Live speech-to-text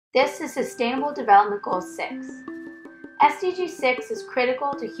This is Sustainable Development Goal 6. SDG 6 is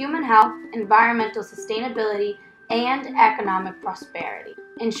critical to human health, environmental sustainability, and economic prosperity.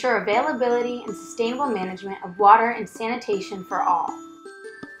 Ensure availability and sustainable management of water and sanitation for all.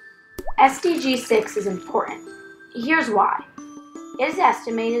 SDG 6 is important. Here's why. It is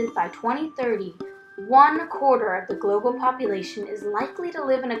estimated by 2030, 1/4 of the global population is likely to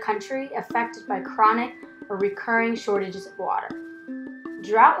live in a country affected by chronic or recurring shortages of water.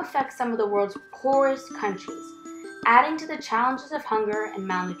 Drought affects some of the world's poorest countries, adding to the challenges of hunger and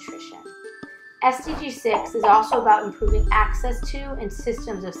malnutrition. SDG 6 is also about improving access to and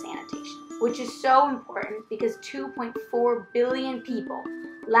systems of sanitation, which is so important because 2.4 billion people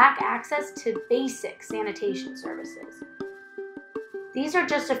lack access to basic sanitation services. These are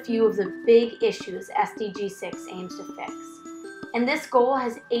just a few of the big issues SDG 6 aims to fix, and this goal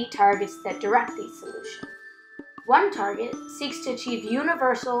has 8 targets that direct these solutions. One target seeks to achieve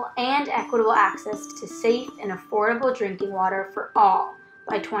universal and equitable access to safe and affordable drinking water for all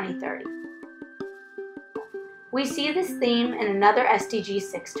by 2030. We see this theme in another SDG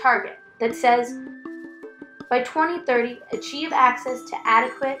 6 target that says, by 2030, achieve access to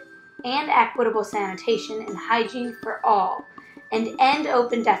adequate and equitable sanitation and hygiene for all, and end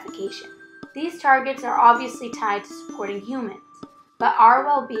open defecation. These targets are obviously tied to supporting humans, but our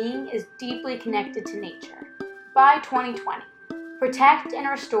well-being is deeply connected to nature. By 2020, protect and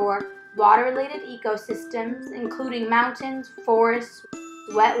restore water-related ecosystems, including mountains, forests,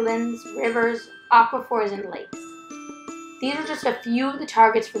 wetlands, rivers, aquifers, and lakes. These are just a few of the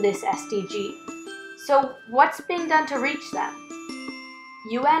targets for this SDG. So what's being done to reach them?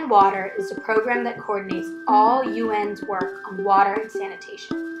 UN Water is a program that coordinates all UN's work on water and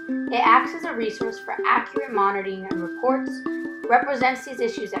sanitation. It acts as a resource for accurate monitoring and reports, represents these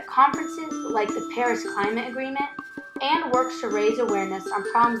issues at conferences like the Paris Climate Agreement, and works to raise awareness on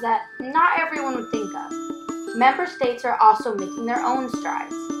problems that not everyone would think of. Member states are also making their own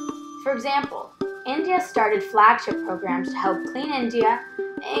strides. For example, India started flagship programs to help clean India,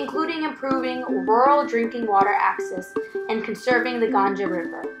 including improving rural drinking water access and conserving the Ganga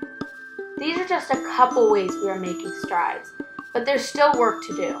River. These are just a couple ways we are making strides, but there's still work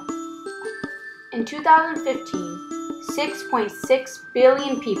to do. In 2015, 6.6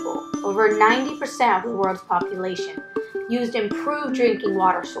 billion people, over 90% of the world's population, used improved drinking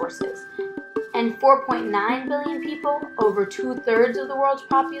water sources, and 4.9 billion people, over 2/3 of the world's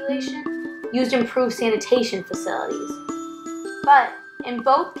population, used improved sanitation facilities. But in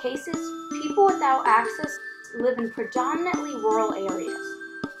both cases, people without access live in predominantly rural areas.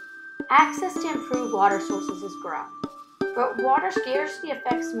 Access to improved water sources has grown, but water scarcity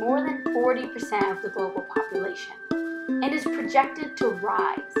affects more than 40% of the global population and is projected to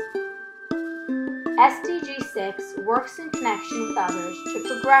rise. SDG 6 works in connection with others to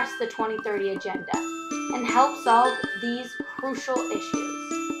progress the 2030 agenda and help solve these crucial issues.